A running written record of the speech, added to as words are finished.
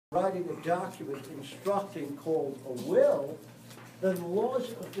writing a document instructing called a will, then laws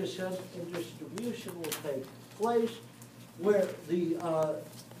of descent and distribution will take place where the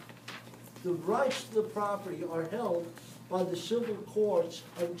rights to the property are held by the civil courts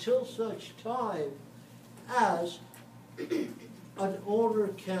until such time as an owner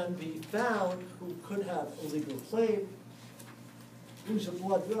can be found who could have a legal claim, who's a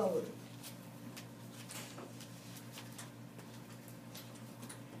blood relative.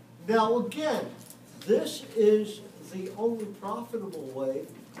 Now again, this is the only profitable way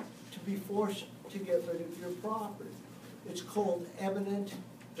to be forced to get rid of your property. It's called eminent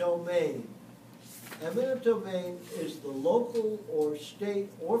domain. Eminent domain is the local or state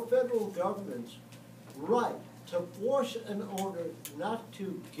or federal government's right to force an owner not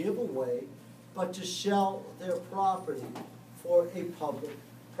to give away, but to sell their property for a public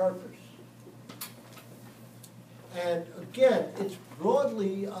purpose. And again, it's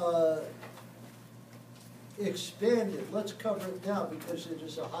broadly expanded. Let's cover it now because it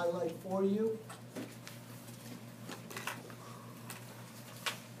is a highlight for you.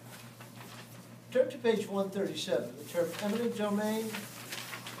 Turn to page 137, the term eminent domain.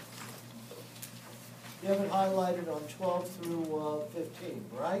 You have it highlighted on 12 through 15,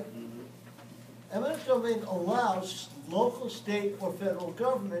 right? Mm-hmm. Eminent domain allows local, state, or federal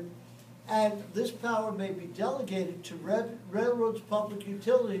government, and this power may be delegated to railroads, public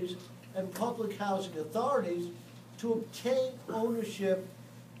utilities, and public housing authorities to obtain ownership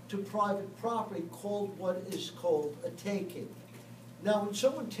to private property called what is called a taking. Now, when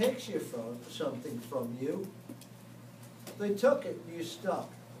someone takes you from something from you, they took it and you stuck,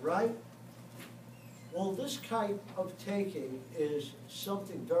 right? Well, this type of taking is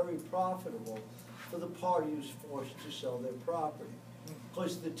something very profitable for the party who's forced to sell their property.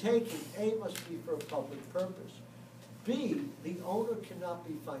 Because the taking, A, must be for a public purpose. B, the owner cannot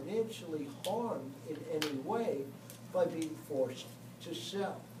be financially harmed in any way by being forced to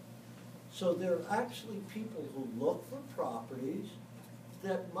sell. So there are actually people who look for properties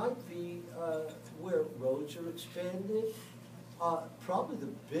that might be where roads are expanded. Probably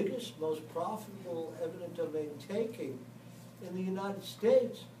the biggest, most profitable eminent domain taking in the United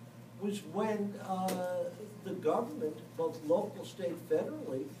States was when the government, both local, state,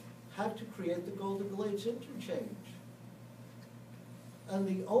 federally, had to create the Golden Glades interchange. And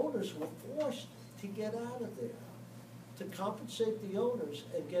the owners were forced to get out of there. To compensate the owners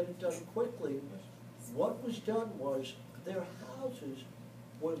and get it done quickly, what was done was their houses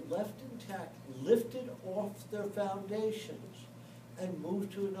were left intact, lifted off their foundations, and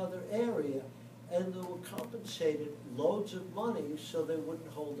moved to another area, and they were compensated loads of money so they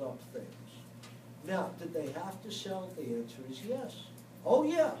wouldn't hold up things. Now, did they have to sell? The answer is yes. Oh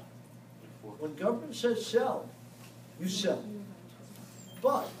yeah. When government says sell, you sell.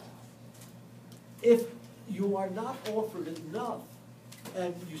 But if you are not offered enough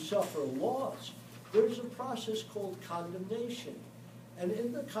and you suffer a loss, there's a process called condemnation. And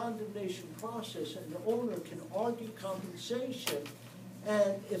in the condemnation process, an owner can argue compensation,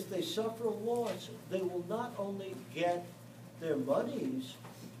 and if they suffer a loss, they will not only get their monies,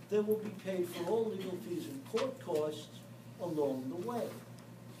 they will be paid for all legal fees and court costs along the way.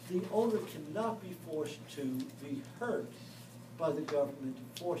 The owner cannot be forced to be hurt by the government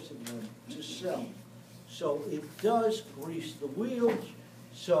forcing them to sell. So it does grease the wheels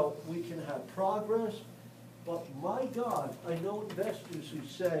so we can have progress. But my God, I know investors who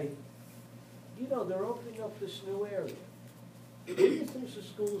say, you know, they're opening up this new area. Where do you think the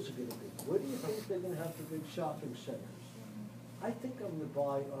schools are going to be? Where do you think they're going to have the big shopping centers? I think I'm going to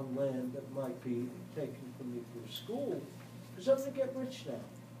buy on land that might be taken from me for a school, because I'm going to get rich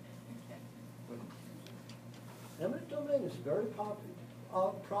now. Eminent domain is a very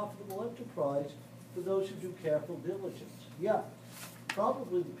profitable enterprise for those who do careful diligence. Yeah,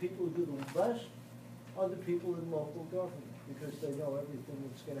 probably the people who do the best are the people in local government, because they know everything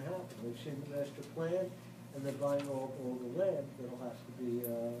that's going to happen. They've seen the master plan, and they're buying all the land that'll have to be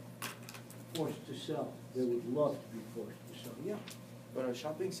forced to sell. They would love to be forced to sell, yeah. But a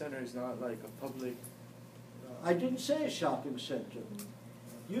shopping center is not like a public... I didn't say a shopping center.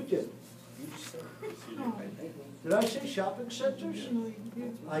 You did. You just said Did I say shopping centers?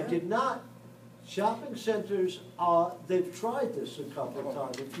 I did not. Shopping centers, they've tried this a couple of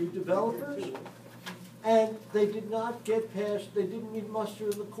times, a few developers, and they did not get past, they didn't even muster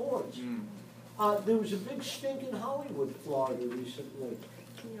in the courts. There was a big stink in Hollywood, Florida recently.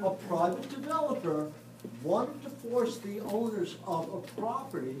 A private developer wanted to force the owners of a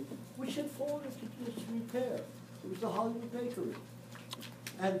property which had fallen into disrepair. It was the Hollywood Bakery.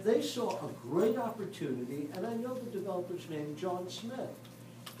 And they saw a great opportunity, and I know the developer's name, John Smith.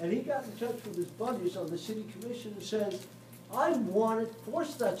 And he got in touch with his buddies on the city commission and said, I want to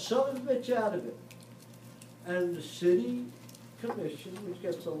force that son of a bitch out of it. And the city commission, which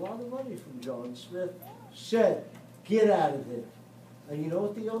gets a lot of money from John Smith, said, get out of it. And you know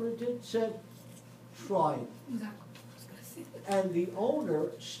what the owner did? Said, try it. And the owner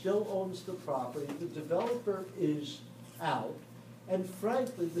still owns the property, the developer is out, and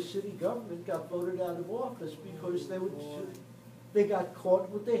frankly, the city government got voted out of office because they got caught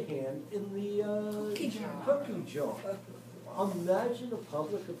with their hand in the cookie jar. Imagine a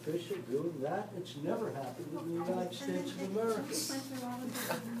public official doing that. It's never happened in the United States of America.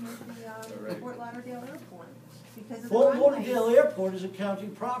 Fort Lauderdale Airport, because of the Fort runways. Lauderdale Airport is a county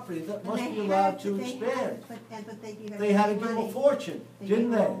property that And must they be had allowed to- to they expand. had- but you have They had to give give him money. a fortune,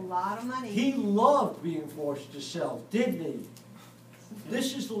 didn't gave they? him a lot of money. He loved being forced to sell, didn't he?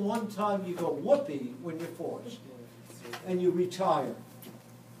 This is the one time you go whoopee when you're forced, and you retire.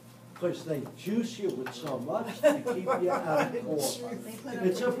 Because they juice you with so much to keep you out of court. They put up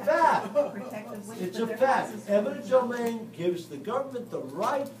It's a protective- fact. protective wings It's for a their fact. houses. Eminent domain gives the government the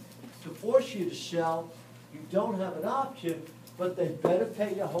right to force you to sell. You don't have an option, but they better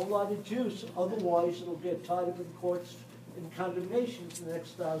pay you a whole lot of juice, otherwise it'll get tied up in courts in condemnation for the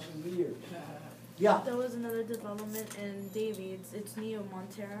next 1,000 years. Yeah, There was another development in Davie. It's Neo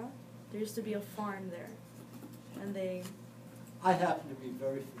Montero. There used to be a farm there, and they I happen to be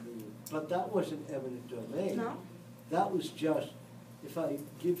very familiar, but that wasn't eminent domain. no. That was just, if I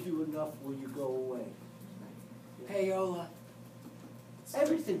give you enough, will you go away? Payola.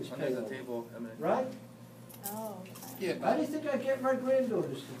 Everything's Under paid the over, table, I mean. right? Oh. Yeah, How do you but think I get my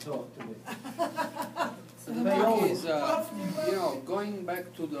granddaughters to talk to me? the Payola. thing is, you know, going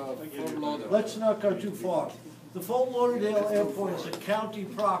back to the Fort Lauderdale. Let's not go too far. The Fort Lauderdale Airport is a county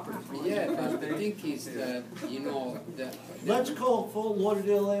property. Yeah, but the thing is that, you know, the Let's call Fort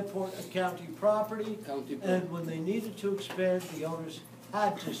Lauderdale Airport a county property, county. and when they needed to expand, the owners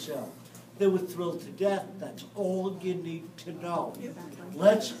had to sell. They were thrilled to death, that's all you need to know.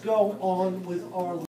 Let's go on with our